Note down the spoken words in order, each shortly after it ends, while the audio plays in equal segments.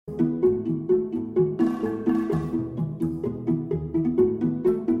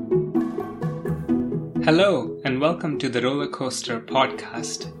Hello and welcome to the Roller Coaster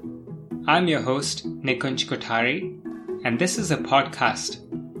Podcast. I'm your host, Nikunj Kothari, and this is a podcast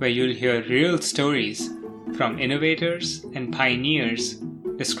where you'll hear real stories from innovators and pioneers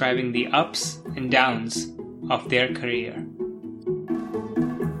describing the ups and downs of their career.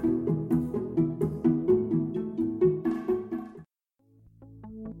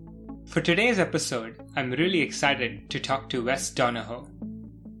 For today's episode, I'm really excited to talk to Wes Donohoe.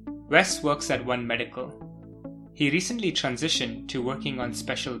 Wes works at One Medical. He recently transitioned to working on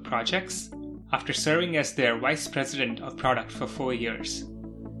special projects after serving as their Vice President of Product for 4 years.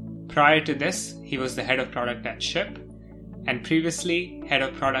 Prior to this, he was the Head of Product at Ship and previously Head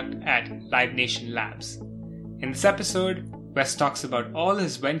of Product at Live Nation Labs. In this episode, Wes talks about all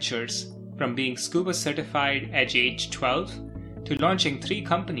his ventures from being scuba certified at age 12 to launching 3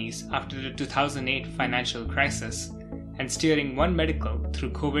 companies after the 2008 financial crisis and steering One Medical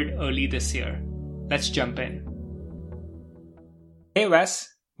through COVID early this year. Let's jump in. Hey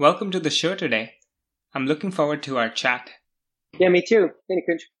Wes, welcome to the show today. I'm looking forward to our chat. Yeah, me too. Hey,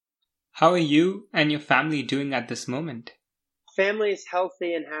 Nikunj. How are you and your family doing at this moment? Family is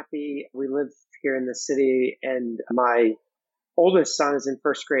healthy and happy. We live here in the city, and my oldest son is in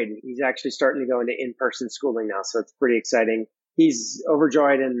first grade. He's actually starting to go into in-person schooling now, so it's pretty exciting. He's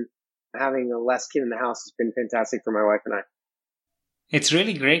overjoyed, and having a less kid in the house has been fantastic for my wife and I. It's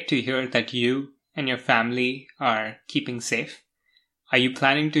really great to hear that you and your family are keeping safe. Are you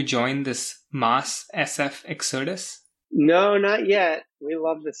planning to join this mass SF exodus? No, not yet. We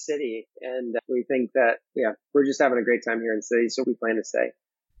love the city, and we think that, we're just having a great time here in the city, so we plan to stay.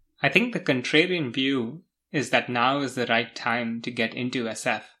 I think the contrarian view is that now is the right time to get into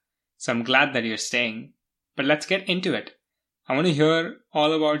SF, so I'm glad that you're staying. But let's get into it. I want to hear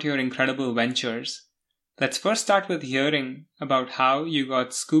all about your incredible ventures. Let's first start with hearing about how you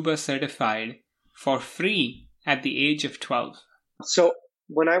got scuba certified for free at the age of 12. So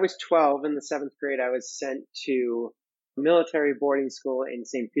when I was 12 in the 7th grade, I was sent to military boarding school in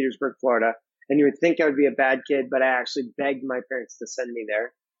St. Petersburg, Florida. And you would think I would be a bad kid, but I actually begged my parents to send me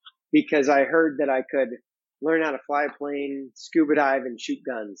there because I heard that I could learn how to fly a plane, scuba dive, and shoot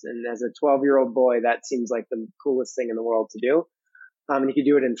guns. And as a 12-year-old boy, that seems like the coolest thing in the world to do. And you could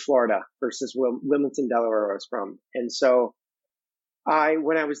do it in Florida versus Wilmington, Delaware, where I was from. And so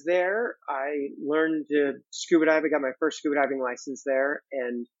when I was there, I learned to scuba dive. I got my first scuba diving license there.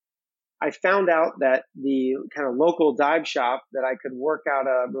 And I found out that the kind of local dive shop, that I could work out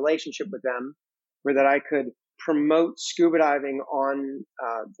a relationship with them where that I could promote scuba diving on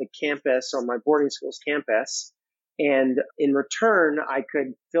the campus, on my boarding school's campus. And in return, I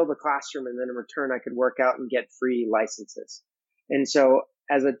could fill the classroom, and then in return, I could work out and get free licenses. And so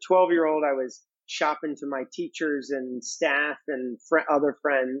as a 12-year-old, I was shopping to my teachers and staff and other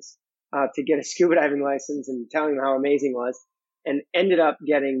friends to get a scuba diving license and telling them how amazing it was, and ended up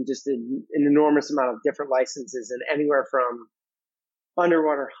getting just an enormous amount of different licenses, and anywhere from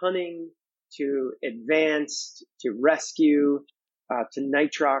underwater hunting to advanced, to rescue, to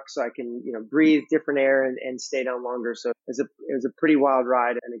nitrox, so I can, breathe different air and stay down longer. So it was a pretty wild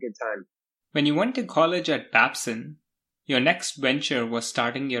ride and a good time. When you went to college at Babson, your next venture was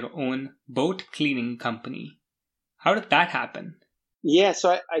starting your own boat cleaning company. How did that happen? Yeah,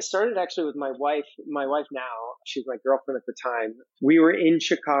 so I started actually with my wife now. She's my girlfriend at the time. We were in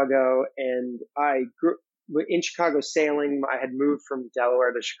Chicago, and I grew in Chicago sailing. I had moved from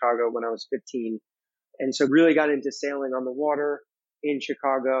Delaware to Chicago when I was 15. And so really got into sailing on the water in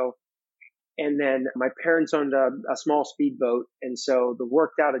Chicago. And then my parents owned a small speedboat. And so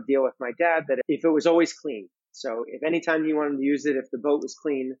worked out a deal with my dad that if it was always clean. So if anytime he wanted to use it, if the boat was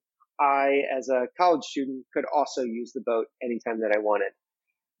clean, I, as a college student, could also use the boat anytime that I wanted.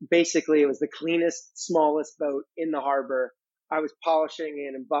 Basically, it was the cleanest, smallest boat in the harbor. I was polishing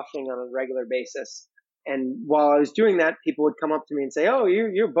it and buffing on a regular basis. And while I was doing that, people would come up to me and say, "Oh,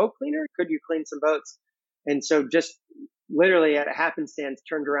 you're a boat cleaner? Could you clean some boats?" And so just literally at a happenstance,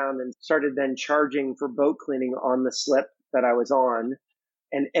 turned around and started then charging for boat cleaning on the slip that I was on,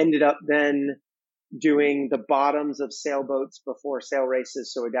 and ended up then doing the bottoms of sailboats before sail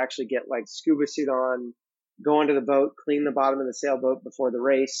races. So we'd actually get like scuba suit on, go onto the boat, clean the bottom of the sailboat before the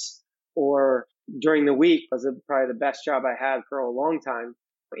race, or during the week was probably the best job I had for a long time.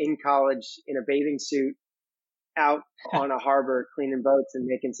 In college, in a bathing suit, out on a harbor cleaning boats and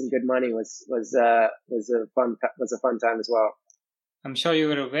making some good money was a fun time as well. I'm sure you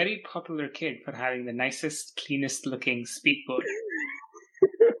were a very popular kid for having the nicest, cleanest looking speedboat.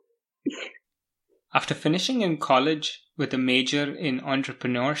 After finishing in college with a major in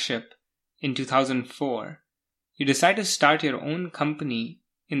entrepreneurship in 2004, you decided to start your own company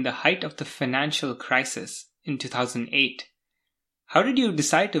in the height of the financial crisis in 2008. How did you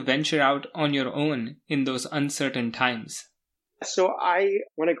decide to venture out on your own in those uncertain times? So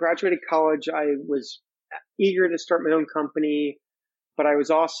when I graduated college, I was eager to start my own company, but I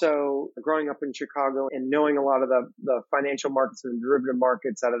was also growing up in Chicago and knowing a lot of the financial markets and derivative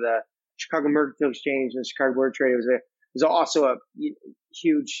markets out of the Chicago Mercantile Exchange and the Chicago Board of Trade. It was also a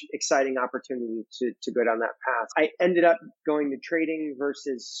huge, exciting opportunity to go down that path. I ended up going to trading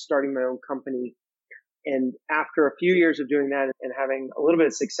versus starting my own company. And after a few years of doing that and having a little bit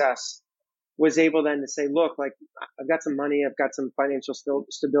of success, was able then to say, look, like I've got some money, I've got some financial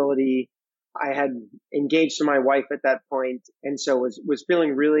stability. I had engaged to my wife at that point, and so was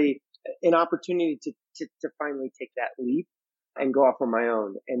feeling really an opportunity to finally take that leap and go off on my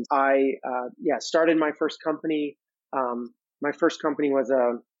own. And I started my first company. My first company was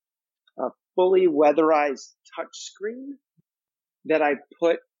a fully weatherized touchscreen that I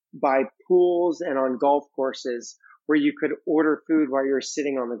put by pools and on golf courses where you could order food while you were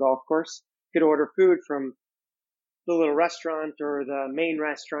sitting on the golf course. You could order food from the little restaurant or the main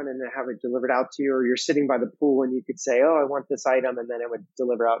restaurant and then have it delivered out to you, or you're sitting by the pool and you could say, oh, I want this item. And then it would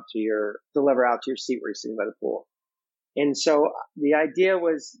deliver out to your seat where you're sitting by the pool. And so the idea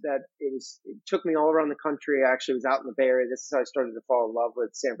was that it took me all around the country. I actually was out in the Bay Area. This is how I started to fall in love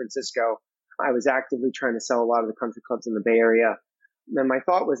with San Francisco. I was actively trying to sell a lot of the country clubs in the Bay Area. And my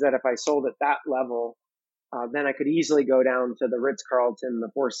thought was that if I sold at that level, then I could easily go down to the Ritz-Carlton, the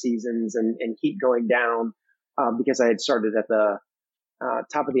Four Seasons, and keep going down because I had started at the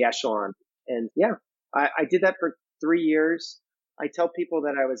top of the echelon. And yeah, I did that for 3 years. I tell people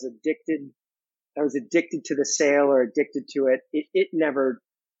that I was addicted to the sale or addicted to it. It never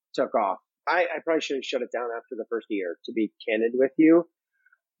took off. I probably should have shut it down after the first year, to be candid with you.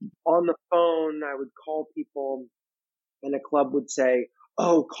 On the phone, I would call people and a club would say,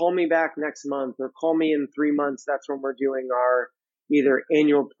 oh, call me back next month or call me in 3 months. That's when we're doing our either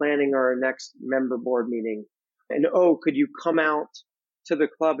annual planning or our next member board meeting. And, oh, could you come out to the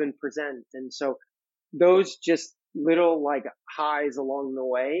club and present? And so those just little like highs along the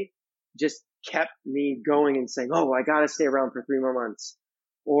way just kept me going and saying, oh, I got to stay around for 3 more months.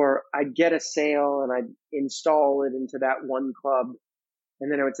 Or I'd get a sale and I'd install it into that one club.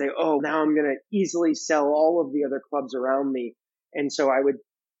 And then I would say, oh, now I'm going to easily sell all of the other clubs around me. And so I would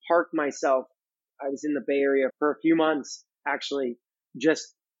park myself. I was in the Bay Area for a few months, actually,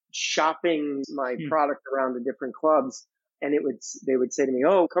 just shopping my product around the different clubs. And they would say to me,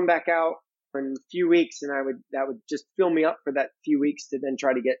 oh, come back out in a few weeks. And that would just fill me up for that few weeks to then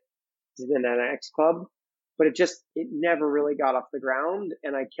try to get to the next club. But it never really got off the ground.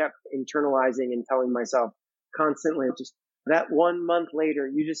 And I kept internalizing and telling myself constantly, just that 1 month later,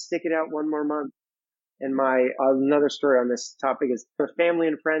 you just stick it out 1 more month. And another story on this topic is the family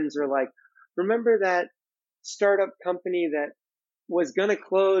and friends are like, remember that startup company that was going to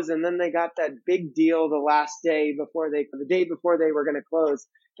close and then they got that big deal the day before they were going to close,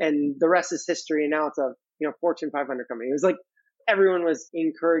 and the rest is history. And now it's a Fortune 500 company. It was like everyone was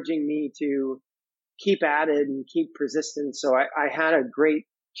encouraging me to keep at it and keep persistent. So I had a great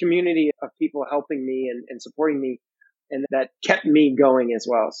community of people helping me and supporting me, and that kept me going as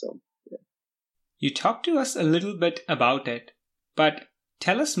well. So yeah. You talked to us a little bit about it, but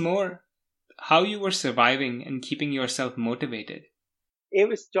tell us more how you were surviving and keeping yourself motivated. It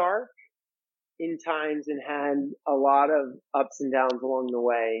was dark in times and had a lot of ups and downs along the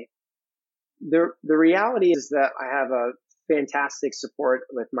way. The reality is that I have a fantastic support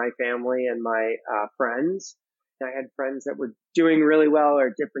with my family and my friends. I had friends that were doing really well or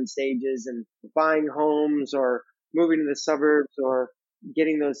at different stages and buying homes or moving to the suburbs or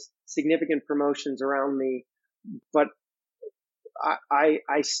getting those significant promotions around me. But I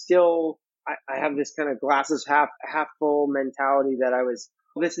have this kind of glasses half full mentality that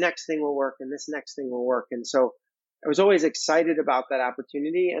this next thing will work and this next thing will work. And so I was always excited about that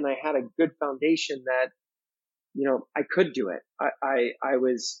opportunity, and I had a good foundation that, I could do it. I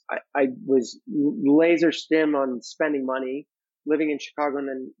was laser stim on spending money, living in Chicago. And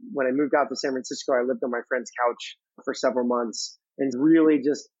then when I moved out to San Francisco, I lived on my friend's couch for several months and really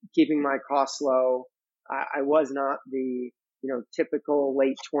just keeping my costs low. I was not the, typical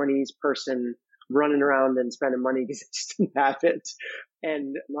late 20s person running around and spending money because I just didn't have it.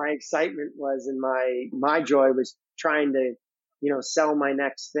 And my excitement was, and my joy was trying to, sell my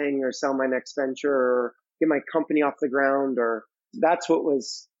next thing or sell my next venture or get my company off the ground. Or that's what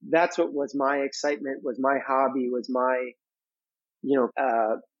was my excitement, was my hobby, was my,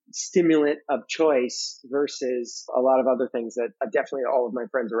 stimulant of choice versus a lot of other things that definitely all of my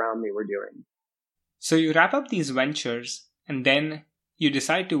friends around me were doing. So you wrap up these ventures and then you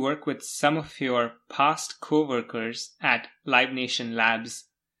decide to work with some of your past co-workers at Live Nation Labs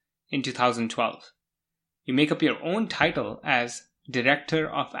in 2012. You make up your own title as Director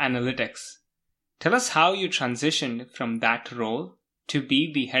of Analytics. Tell us how you transitioned from that role to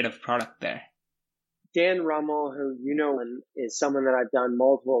be the head of product there. Dan Rummel, who you know is someone that I've done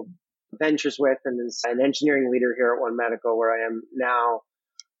multiple ventures with and is an engineering leader here at One Medical, where I am now.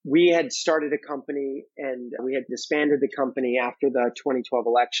 We had started a company and we had disbanded the company after the 2012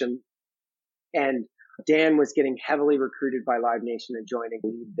 election. And Dan was getting heavily recruited by Live Nation to join and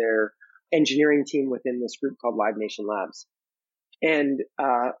lead their engineering team within this group called Live Nation Labs. And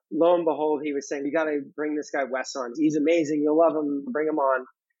lo and behold, he was saying, you got to bring this guy Wes on. He's amazing. You'll love him. Bring him on.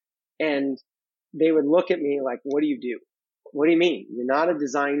 And they would look at me like, what do you do? What do you mean? You're not a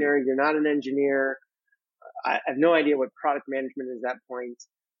designer. You're not an engineer. I have no idea what product management is at that point.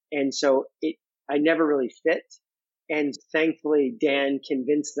 And so I never really fit. And thankfully, Dan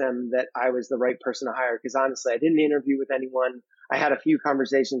convinced them that I was the right person to hire. Because honestly, I didn't interview with anyone. I had a few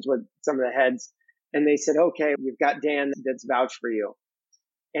conversations with some of the heads and they said, okay, you've got Dan that's vouched for you.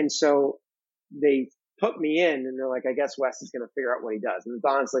 And so they put me in and they're like, I guess Wes is going to figure out what he does. And it's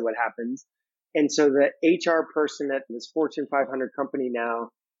honestly what happens. And so the HR person at this Fortune 500 company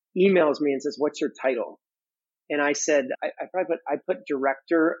now emails me and says, what's your title? And I said, I put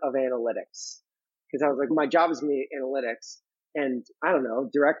Director of Analytics because I was like, my job is going to be analytics. And I don't know,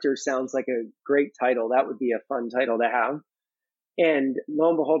 director sounds like a great title. That would be a fun title to have. And lo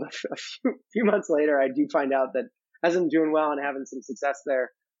and behold, a few months later, I do find out that as I'm doing well and having some success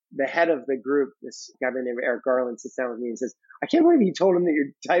there, the head of the group, this guy named Eric Garland, sits down with me and says, I can't believe you told him that your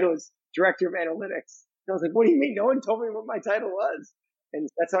title is Director of Analytics. And I was like, what do you mean? No one told me what my title was. And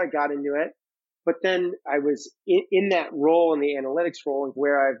that's how I got into it. But then I was in that role, in the analytics role, and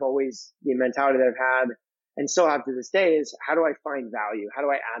where I've always, the mentality that I've had and still have to this day is, how do I find value? How do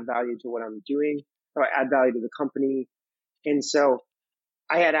I add value to what I'm doing? How do I add value to the company? And so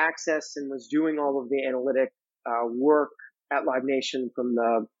I had access and was doing all of the analytic work at Live Nation, from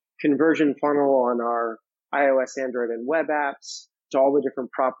the conversion funnel on our iOS, Android, and web apps to all the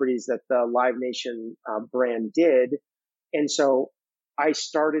different properties that the Live Nation brand did. And so I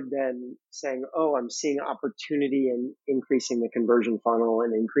started then saying, oh, I'm seeing opportunity in increasing the conversion funnel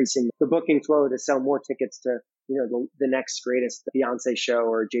and increasing the booking flow to sell more tickets to, the next greatest Beyonce show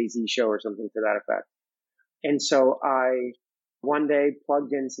or Jay-Z show or something to that effect. And so I one day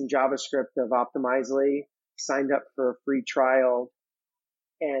plugged in some JavaScript of Optimizely, signed up for a free trial,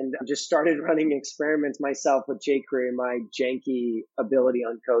 and just started running experiments myself with jQuery, my janky ability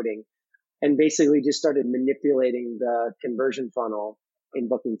on coding, and basically just started manipulating the conversion funnel in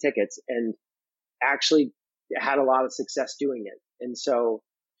booking tickets, and actually had a lot of success doing it. And so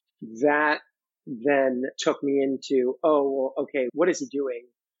that then took me into, oh, well, okay, what is he doing?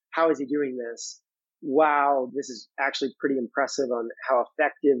 How is he doing this? Wow, this is actually pretty impressive on how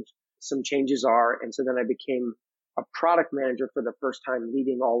effective some changes are. And so then I became a product manager for the first time,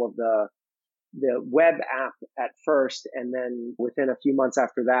 leading all of the web app at first. And then within a few months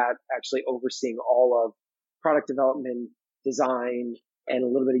after that, actually overseeing all of product development, design, and a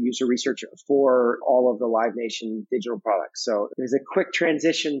little bit of user research for all of the Live Nation digital products. So there's a quick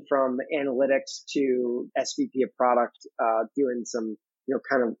transition from analytics to SVP of product, doing some,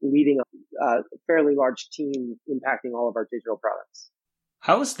 kind of leading a fairly large team impacting all of our digital products.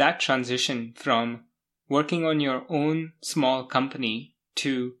 How was that transition from working on your own small company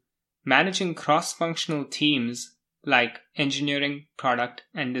to managing cross-functional teams like engineering, product,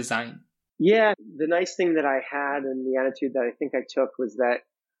 and design? Yeah, the nice thing that I had and the attitude that I think I took was that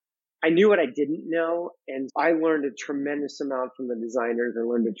I knew what I didn't know, and I learned a tremendous amount from the designers and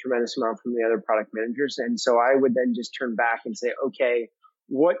learned a tremendous amount from the other product managers. And so I would then just turn back and say, okay,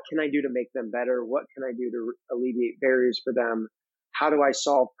 what can I do to make them better? What can I do to alleviate barriers for them? How do I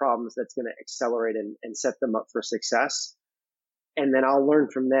solve problems that's going to accelerate and set them up for success? And then I'll learn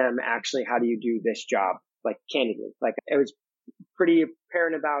from them, actually, how do you do this job? Like, candidly, like, I was pretty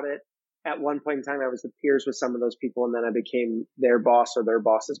apparent about it. At one point in time, I was the peers with some of those people, and then I became their boss or their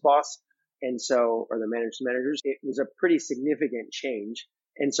boss's boss. And so, or the managers, it was a pretty significant change.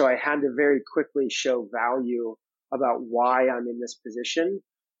 And so I had to very quickly show value about why I'm in this position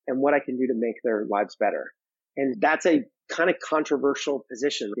and what I can do to make their lives better. And that's a kind of controversial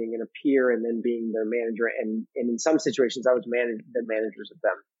position, being a peer and then being their manager. And in some situations, I was the managers of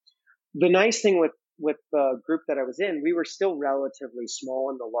them. The nice thing with the group that I was in, we were still relatively small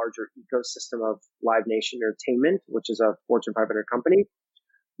in the larger ecosystem of Live Nation Entertainment, which is a Fortune 500 company.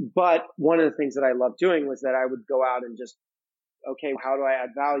 But one of the things that I loved doing was that I would go out and just, okay, how do I add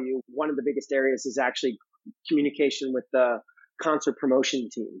value? One of the biggest areas is actually communication with the concert promotion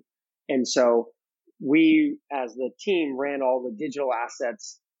team. And so we, as the team, ran all the digital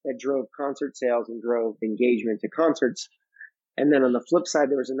assets that drove concert sales and drove engagement to concerts. And then on the flip side,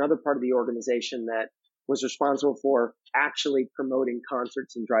 there was another part of the organization that was responsible for actually promoting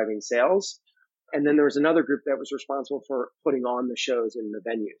concerts and driving sales. And then there was another group that was responsible for putting on the shows in the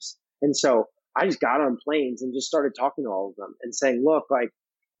venues. And so I just got on planes and just started talking to all of them and saying, look, like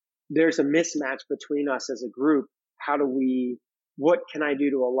there's a mismatch between us as a group. What can I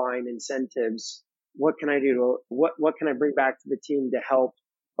do to align incentives? What can I what can I bring back to the team to help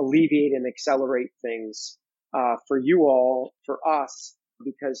alleviate and accelerate things, for you all, for us,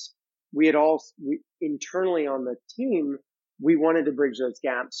 because we internally on the team, we wanted to bridge those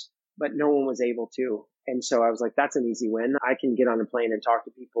gaps, but no one was able to. And so I was like, that's an easy win. I can get on a plane and talk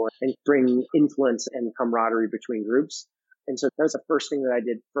to people and bring influence and camaraderie between groups. And so that was the first thing that I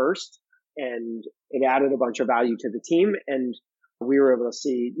did first. And it added a bunch of value to the team. And we were able to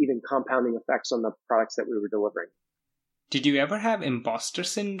see even compounding effects on the products that we were delivering. Did you ever have imposter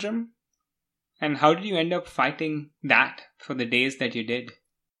syndrome? And how did you end up fighting that for the days that you did?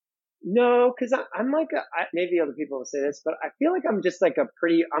 No, because I'm like, maybe other people will say this, but I feel like I'm just like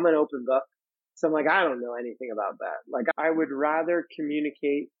I'm an open book. So I'm like, I don't know anything about that. Like I would rather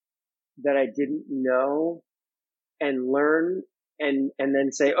communicate that I didn't know and learn and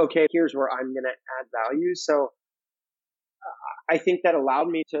then say, okay, here's where I'm going to add value. So I think that allowed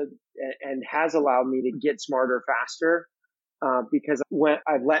me to, and has allowed me to get smarter faster. Because when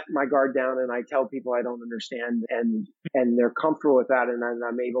I let my guard down and I tell people I don't understand and they're comfortable with that and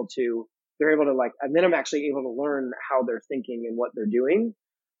they're able to like, and then I'm actually able to learn how they're thinking and what they're doing.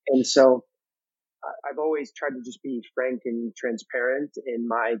 And so I've always tried to just be frank and transparent in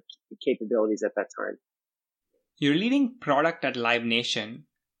my capabilities at that time. You're leading product at Live Nation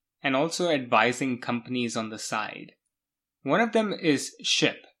and also advising companies on the side. One of them is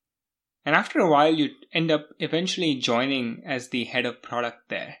Ship. And after a while, you end up eventually joining as the head of product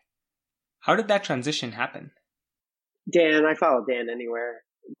there. How did that transition happen? Dan, I follow Dan anywhere.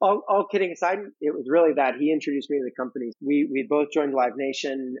 All kidding aside, it was really that he introduced me to the company. We both joined Live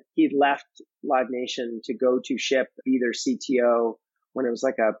Nation. He'd left Live Nation to go to Ship, be their CTO when it was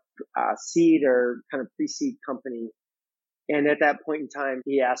like a seed or kind of pre-seed company. And at that point in time,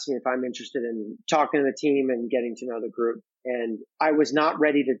 he asked me if I'm interested in talking to the team and getting to know the group. And I was not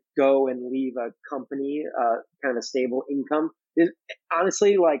ready to go and leave a company, kind of a stable income.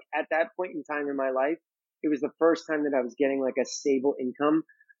 Honestly, like at that point in time in my life, it was the first time that I was getting like a stable income,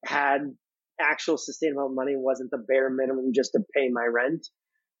 had actual sustainable money, wasn't the bare minimum just to pay my rent.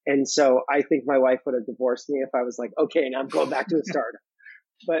 And so I think my wife would have divorced me if I was like, okay, now I'm going back to a startup.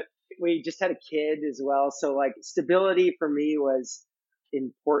 But we just had a kid as well. So like stability for me was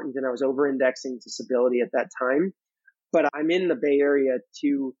important and I was over indexing to stability at that time. But I'm in the Bay Area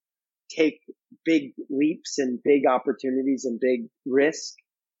to take big leaps and big opportunities and big risk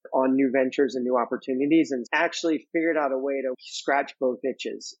on new ventures and new opportunities and actually figured out a way to scratch both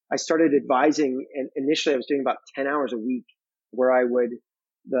itches. I started advising and initially I was doing about 10 hours a week where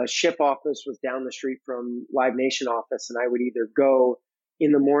the Ship office was down the street from Live Nation office and I would either go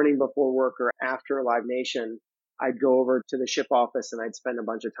in the morning before work or after Live Nation. I'd go over to the Ship office and I'd spend a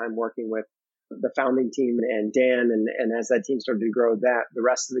bunch of time working with the founding team and Dan. And as that team started to grow, the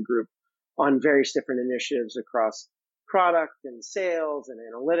rest of the group on various different initiatives across product and sales and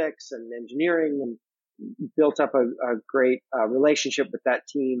analytics and engineering and built up a great relationship with that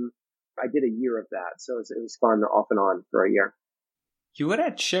team. I did a year of that. So it was fun off and on for a year. You were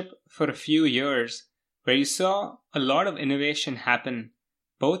at Ship for a few years where you saw a lot of innovation happen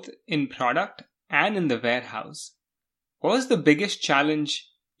both in product and in the warehouse. What was the biggest challenge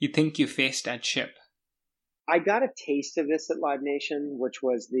you think you faced at Ship? I got a taste of this at Live Nation, which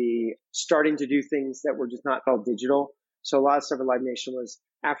was the starting to do things that were just not all digital. So a lot of stuff at Live Nation was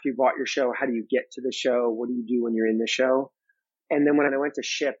after you bought your show, how do you get to the show? What do you do when you're in the show? And then when I went to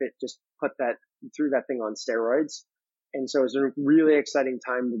Ship, it just threw that thing on steroids. And so it was a really exciting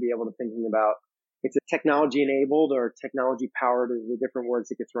time to be able to thinking about it's a technology enabled or technology powered are the different words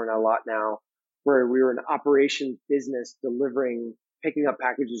that get thrown out a lot now, where we were an operations business picking up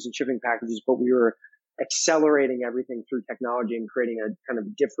packages and shipping packages, but we were accelerating everything through technology and creating a kind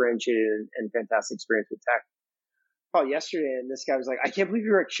of differentiated and fantastic experience with tech. Probably yesterday, and this guy was like, I can't believe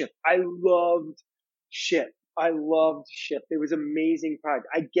you're at Ship. I loved Ship. It was amazing product.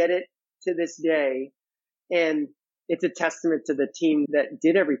 I get it to this day. And it's a testament to the team that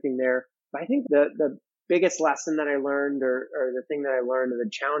did everything there. But I think the biggest lesson that I learned or the thing that I learned or the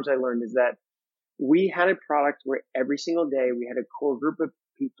challenge I learned is that we had a product where every single day we had a core group of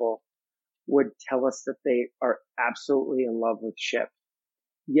people would tell us that they are absolutely in love with Ship.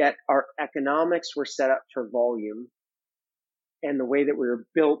 Yet our economics were set up for volume, and the way that we were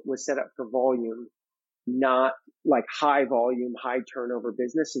built was set up for volume, not like high volume, high turnover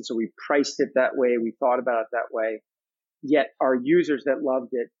business. And so we priced it that way. We thought about it that way. Yet our users that loved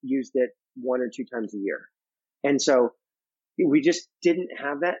it used it 1 or 2 times a year. And so we just didn't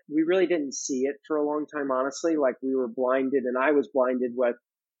have that. We really didn't see it for a long time, honestly. Like, we were blinded, and I was blinded with,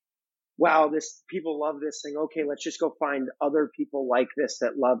 wow, people love this thing. Okay, let's just go find other people like this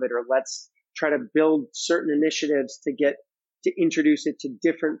that love it, or let's try to build certain initiatives to introduce it to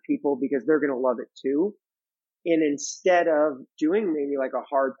different people because they're going to love it too. And instead of doing maybe like a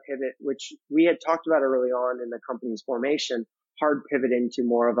hard pivot, which we had talked about early on in the company's formation, hard pivot into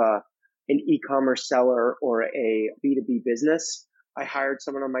more of an e-commerce seller or a B2B business, I hired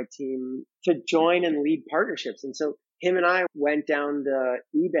someone on my team to join and lead partnerships. And so him and I went down to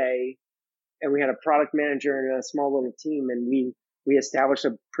eBay, and we had a product manager and a small little team, and we established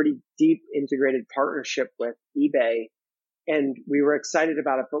a pretty deep integrated partnership with eBay. And we were excited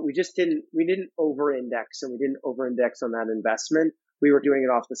about it, but we didn't over-index, and we didn't over-index on that investment. We were doing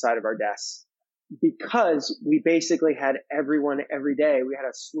it off the side of our desks because we basically had everyone every day. We had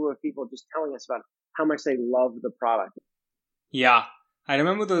a slew of people just telling us about how much they love the product. Yeah, I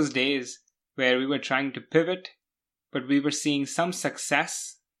remember those days where we were trying to pivot, but we were seeing some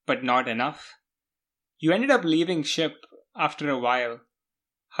success, but not enough. You ended up leaving Ship after a while.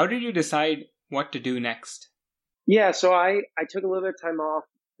 How did you decide what to do next? Yeah, so I took a little bit of time off.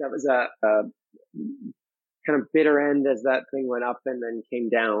 That was a kind of bitter end as that thing went up and then came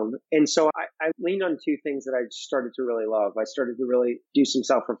down. And so I leaned on 2 things that I started to really love. I started to really do some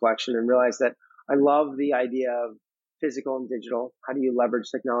self-reflection and realize that I love the idea of physical and digital. How do you leverage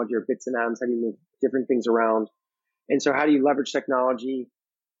technology, or bits and atoms? How do you move different things around? And so how do you leverage technology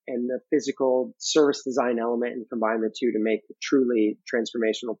and the physical service design element and combine the two to make truly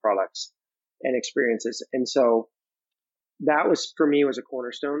transformational products and experiences? And so that was, for me, was a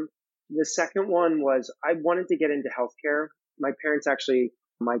cornerstone. The second one was I wanted to get into healthcare. My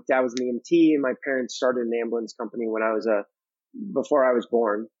dad was an EMT, and my parents started an ambulance company before I was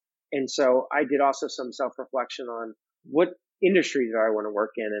born. And so I did also some self-reflection on what industry do I want to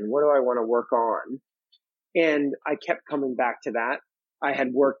work in and what do I want to work on? And I kept coming back to that. I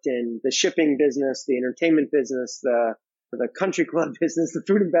had worked in the shipping business, the entertainment business, the country club business, the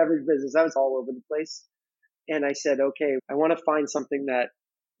food and beverage business. I was all over the place. And I said, okay, I want to find something that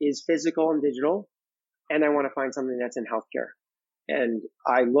is physical and digital, and I want to find something that's in healthcare. And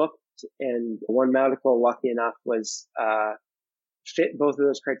I looked, and One Medical, lucky enough, was fit both of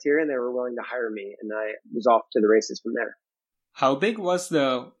those criteria, and they were willing to hire me, and I was off to the races from there. How big was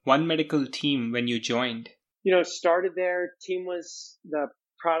the One Medical team when you joined? Started there. The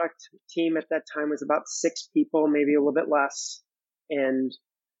product team at that time was about 6 people, maybe a little bit less, and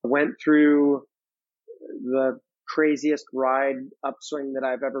went through the craziest ride upswing that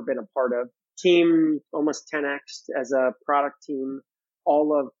I've ever been a part of. Team almost 10x as a product team,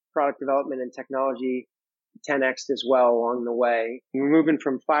 all of product development and technology 10x as well along the way. We were moving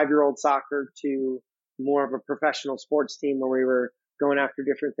from 5-year-old soccer to more of a professional sports team where we were going after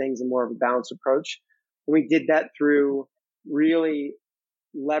different things and more of a balanced approach. And we did that through really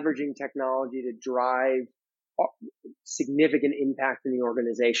leveraging technology to drive significant impact in the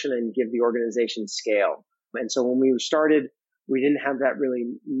organization and give the organization scale. And so when we started, we didn't have that really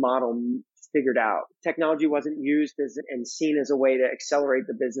model figured out. Technology wasn't used and seen as a way to accelerate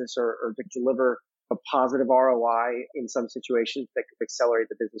the business or to deliver a positive ROI in some situations that could accelerate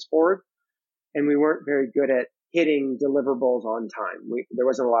the business forward. And we weren't very good at hitting deliverables on time. There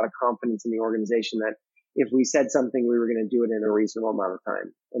wasn't a lot of confidence in the organization that if we said something, we were going to do it in a reasonable amount of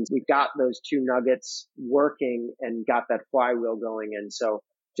time. And we got those 2 nuggets working and got that flywheel going. And so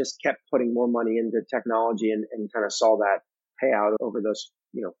just kept putting more money into technology and kind of saw that payout over those,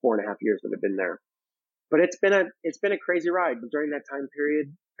 4.5 years that have been there. But it's been a crazy ride. During that time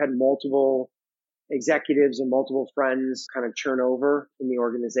period, had multiple executives and multiple friends kind of churn over in the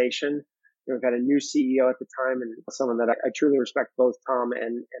organization. We've had a new CEO at the time and someone that I truly respect, both Tom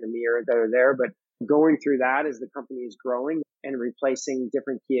and Amir that are there. But going through that as the company is growing and replacing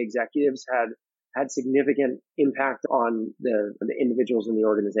different key executives had significant impact on the individuals in the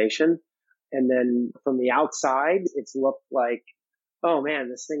organization. And then from the outside, it's looked like, oh man,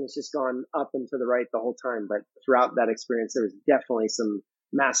 this thing has just gone up and to the right the whole time. But throughout that experience, there was definitely some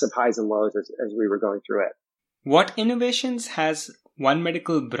massive highs and lows as we were going through it. What innovations has One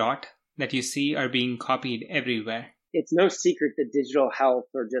Medical brought that you see are being copied everywhere? It's no secret that digital health,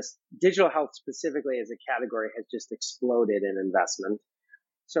 or just digital health specifically as a category, has just exploded in investment.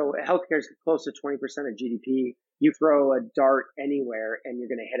 So healthcare is close to 20% of GDP. You throw a dart anywhere and you're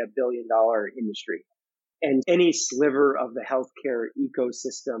going to hit $1 billion industry. And any sliver of the healthcare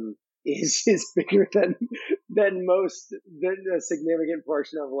ecosystem is bigger than a significant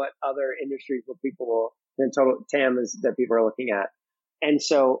portion of what other industries will people will, the total TAM is that people are looking at. And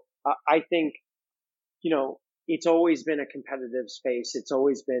so I think, it's always been a competitive space. It's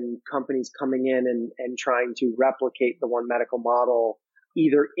always been companies coming in and trying to replicate the One Medical model,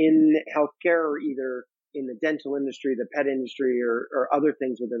 either in healthcare or either in the dental industry, the pet industry, or other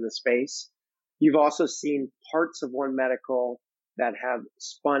things within the space. You've also seen parts of One Medical that have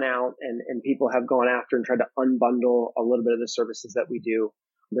spun out and people have gone after and tried to unbundle a little bit of the services that we do.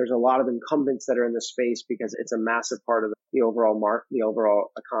 There's a lot of incumbents that are in the space because it's a massive part of the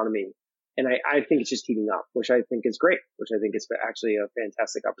overall economy. And I think it's just heating up, which I think is great, which I think is actually a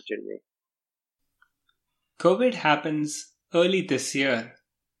fantastic opportunity. COVID happens early this year.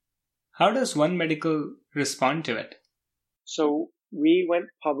 How does One Medical respond to it? So we went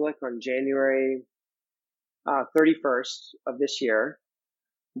public on January 31st of this year.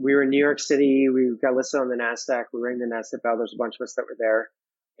 We were in New York City. We got listed on the NASDAQ. We rang the NASDAQ bell. There's a bunch of us that were there.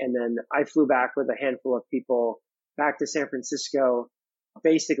 And then I flew back with a handful of people back to San Francisco,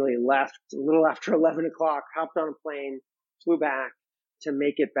 basically left a little after 11 o'clock, hopped on a plane, flew back to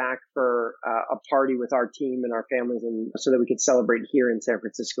make it back for a party with our team and our families, and so that we could celebrate here in San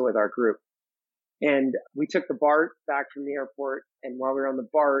Francisco with our group. And we took the BART back from the airport. And while we were on the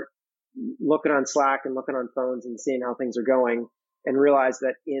BART, looking on Slack and looking on phones and seeing how things are going, and realized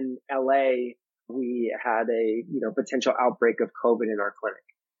that in LA, we had a, potential outbreak of COVID in our clinic,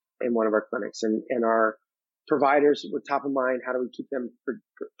 in one of our clinics. And our providers were top of mind. How do we keep them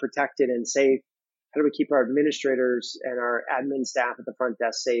protected and safe? How do we keep our administrators and our admin staff at the front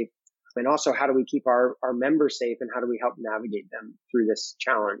desk safe? And also, how do we keep our members safe, and how do we help navigate them through this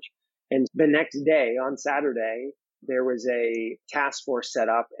challenge? And the next day, on Saturday, there was a task force set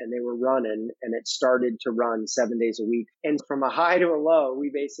up and they were running, and it started to run 7 days a week. And from a high to a low, we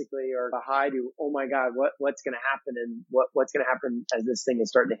basically are a high to, oh my God, what's going to happen, and what's going to happen as this thing is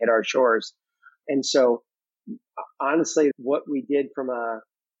starting to hit our shores. And so honestly, what we did from a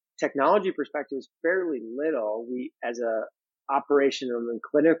technology perspective is fairly little. We, as a operational and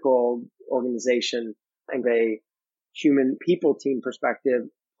clinical organization and a human people team perspective,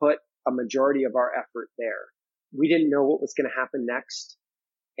 put a majority of our effort there. We didn't know what was going to happen next.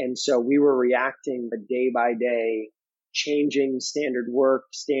 And so we were reacting day by day, changing standard work,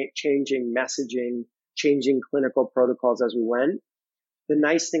 changing messaging, changing clinical protocols as we went. The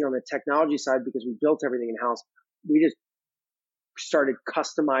nice thing on the technology side, because we built everything in-house, we just started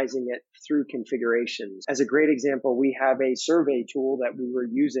customizing it through configurations. As a great example, we have a survey tool that we were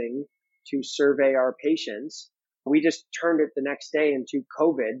using to survey our patients. We just turned it the next day into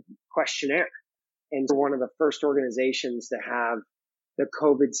COVID questionnaire. And we're one of the first organizations to have the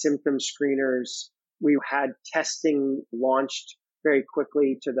COVID symptom screeners. We had testing launched very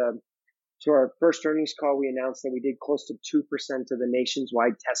quickly. To our first earnings call, we announced that we did close to 2% of the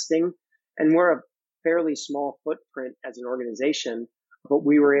nationwide testing. And we're a fairly small footprint as an organization, but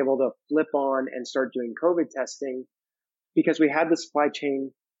we were able to flip on and start doing COVID testing because we had the supply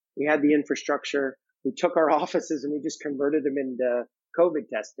chain, we had the infrastructure. We took our offices and we just converted them into COVID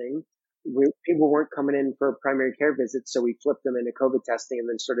testing. People weren't coming in for primary care visits, so we flipped them into COVID testing and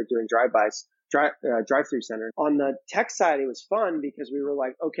then started doing drive-through centers. On the tech side, it was fun because we were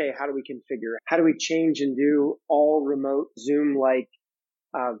like, okay, how do we configure? How do we change and do all remote Zoom-like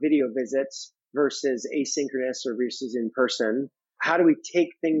video visits versus asynchronous or versus in person? How do we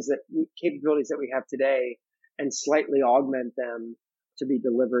take capabilities that we have today and slightly augment them to be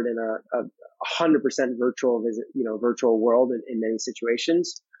delivered in a 100% virtual visit, virtual world in many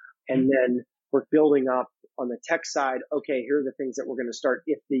situations? And then we're building up on the tech side. Okay, here are the things that we're going to start.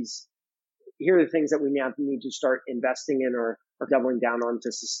 Here are the things that we now need to start investing in or doubling down on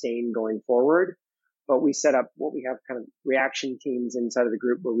to sustain going forward. But we set up what we have kind of reaction teams inside of the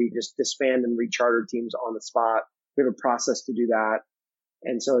group where we just disband and recharter teams on the spot. We have a process to do that.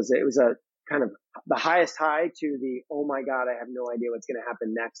 And so it was a kind of the highest high to the, oh my God, I have no idea what's going to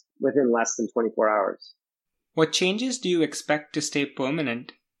happen next within less than 24 hours. What changes do you expect to stay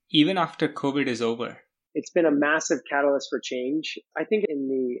permanent even after COVID is over? It's been a massive catalyst for change. I think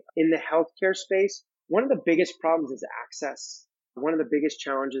in the healthcare space, one of the biggest problems is access. One of the biggest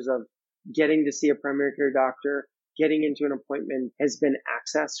challenges of getting to see a primary care doctor, getting into an appointment has been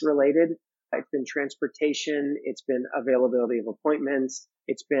access related. It's been transportation. It's been availability of appointments.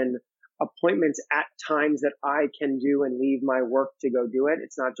 It's been appointments at times that I can do and leave my work to go do it.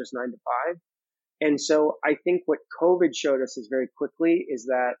 It's not just 9 to 5. And so I think what COVID showed us is very quickly is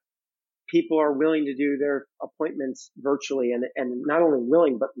that people are willing to do their appointments virtually and not only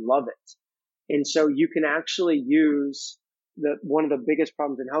willing, but love it. And so you can actually use one of the biggest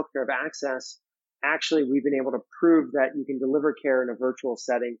problems in healthcare of access. Actually, we've been able to prove that you can deliver care in a virtual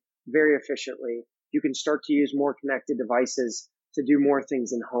setting very efficiently. You can start to use more connected devices to do more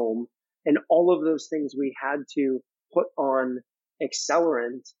things in home. And all of those things we had to put on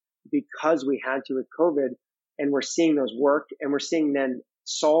accelerant because we had to with COVID. And we're seeing those work, and we're seeing then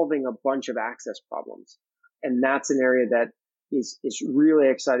solving a bunch of access problems. And that's an area that is really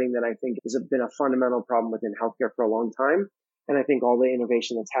exciting, that I think has been a fundamental problem within healthcare for a long time. And I think all the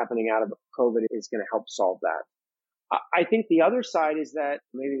innovation that's happening out of COVID is going to help solve that. I think the other side is that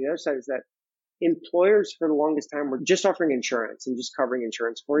employers for the longest time were just offering insurance and just covering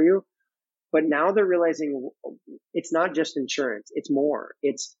insurance for you. But now they're realizing it's not just insurance. It's more.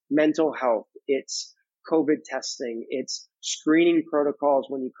 It's mental health. It's COVID testing. It's screening protocols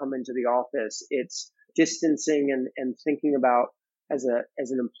when you come into the office. It's distancing and thinking about as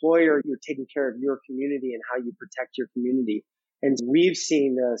an employer, you're taking care of your community and how you protect your community. And we've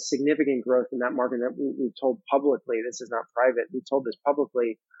seen a significant growth in that market that we've told publicly. This is not private. We told this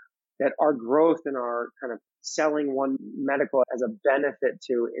publicly, that our growth in our kind of selling One Medical as a benefit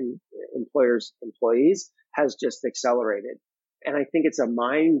to employers' employees has just accelerated. And I think it's a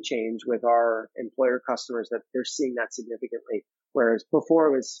mind change with our employer customers that they're seeing that significantly. Whereas before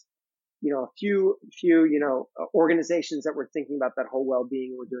it was, a few, organizations that were thinking about that whole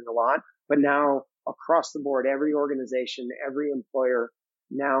well-being were doing a lot. But now across the board, every organization, every employer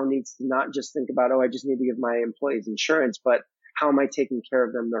now needs to not just think about, I just need to give my employees insurance, but how am I taking care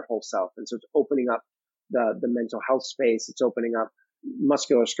of them their whole self? And so it's opening up the mental health space. It's opening up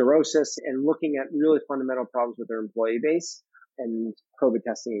muscular sclerosis and looking at really fundamental problems with their employee base, and COVID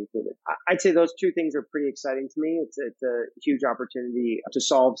testing included. I'd say those two things are pretty exciting to me. It's a huge opportunity to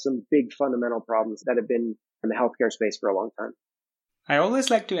solve some big fundamental problems that have been in the healthcare space for a long time. I always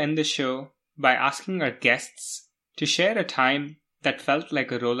like to end the show by asking our guests to share a time that felt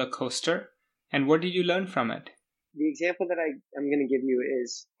like a roller coaster, and what did you learn from it? The example that I'm going to give you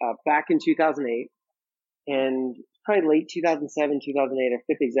is back in 2008, and probably late 2007, 2008, I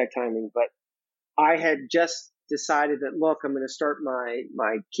forget the exact timing, but I had just decided that, look, I'm going to start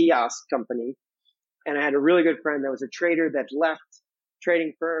my kiosk company. And I had a really good friend that was a trader that left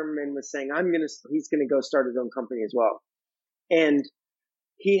trading firm and was saying, he's going to go start his own company as well. And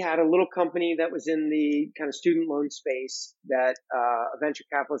he had a little company that was in the kind of student loan space that a venture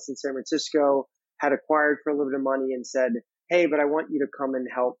capitalist in San Francisco had acquired for a little bit of money and said, hey, but I want you to come and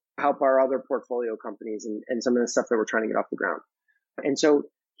help our other portfolio companies and some of the stuff that we're trying to get off the ground. And so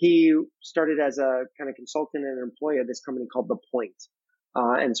he started as a kind of consultant and an employee of this company called The Point.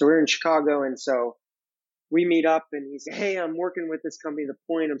 And so we're in Chicago. And so we meet up and he said, hey, I'm working with this company, The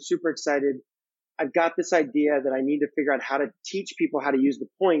Point. I'm super excited. I've got this idea that I need to figure out how to teach people how to use The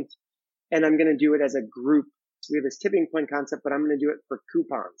Point. And I'm going to do it as a group. So we have this tipping point concept, but I'm going to do it for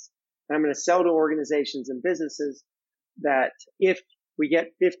coupons. And I'm going to sell to organizations and businesses that if we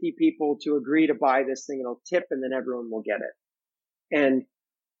get 50 people to agree to buy this thing, it'll tip and then everyone will get it. And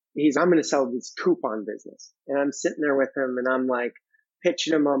I'm going to sell this coupon business. And I'm sitting there with him and I'm like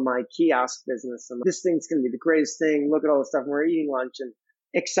pitching him on my kiosk business. I'm like, this thing's going to be the greatest thing. Look at all the stuff. And we're eating lunch and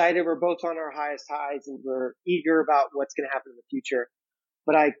excited. We're both on our highest highs and we're eager about what's going to happen in the future.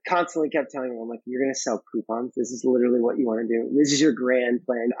 But I constantly kept telling him, I'm like, you're going to sell coupons. This is literally what you want to do. This is your grand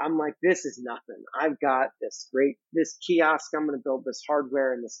plan. I'm like, this is nothing. I've got this kiosk. I'm going to build this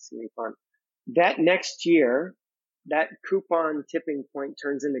hardware and this is going to be fun. That next year, that coupon tipping point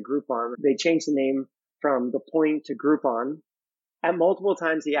turns into Groupon. They changed the name from The Point to Groupon. And multiple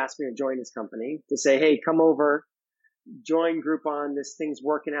times he asked me to join his company to say, hey, come over, join Groupon. This thing's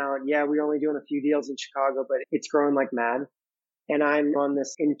working out. Yeah, we're only doing a few deals in Chicago, but it's growing like mad. And I'm on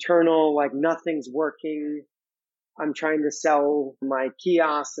this internal, like nothing's working. I'm trying to sell my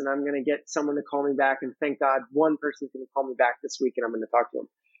kiosk and I'm going to get someone to call me back. And thank God one person's going to call me back this week and I'm going to talk to him.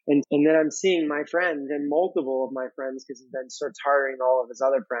 And then I'm seeing my friend and multiple of my friends, because he then starts hiring all of his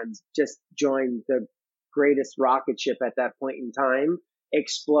other friends, just join the greatest rocket ship at that point in time,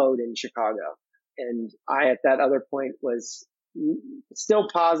 explode in Chicago. And I, at that other point, was still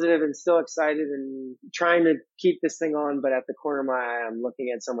positive and still excited and trying to keep this thing on. But at the corner of my eye, I'm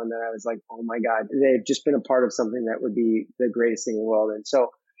looking at someone that I was like, oh my God, they've just been a part of something that would be the greatest thing in the world. And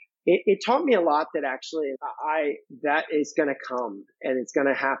so it taught me a lot that actually that is going to come and it's going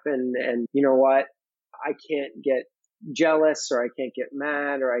to happen. And you know what? I can't get jealous or I can't get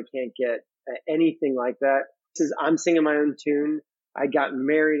mad or I can't get anything like that. I'm singing my own tune. I'd gotten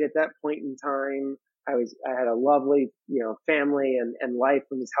married at that point in time. I had a lovely, family and life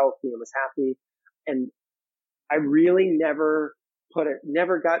and was healthy and was happy. And I really never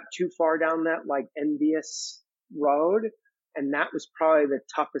got too far down that like envious road. And that was probably the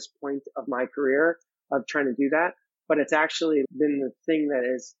toughest point of my career of trying to do that. But it's actually been the thing that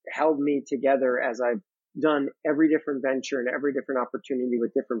has held me together as I've done every different venture and every different opportunity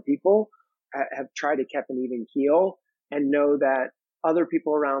with different people. I have tried to keep an even keel and know that other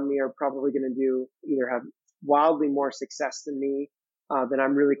people around me are probably going to either have wildly more success than me, that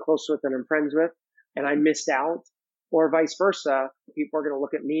I'm really close with and I'm friends with, and I missed out, or vice versa. People are going to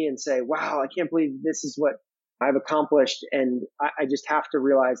look at me and say, wow, I can't believe this is what I've accomplished. And I just have to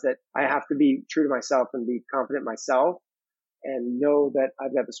realize that I have to be true to myself and be confident myself and know that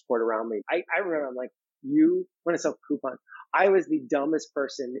I've got the support around me. I remember I'm like, you want to sell coupons. I was the dumbest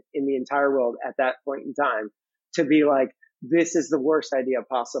person in the entire world at that point in time to be like, this is the worst idea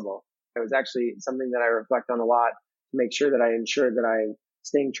possible. It was actually something that I reflect on a lot to make sure that I ensure that I'm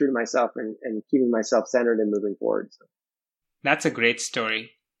staying true to myself and keeping myself centered and moving forward. So. That's a great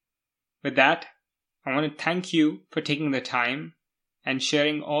story. With that, I want to thank you for taking the time and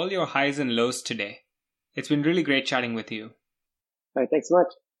sharing all your highs and lows today. It's been really great chatting with you. All right, thanks so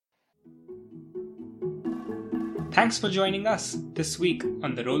much. Thanks for joining us this week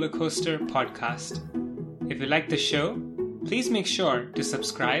on the Roller Coaster Podcast. If you like the show, please make sure to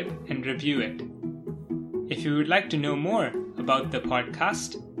subscribe and review it. If you would like to know more about the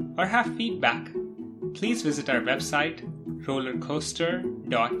podcast or have feedback, please visit our website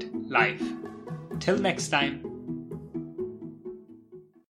rollercoaster.life. Till next time.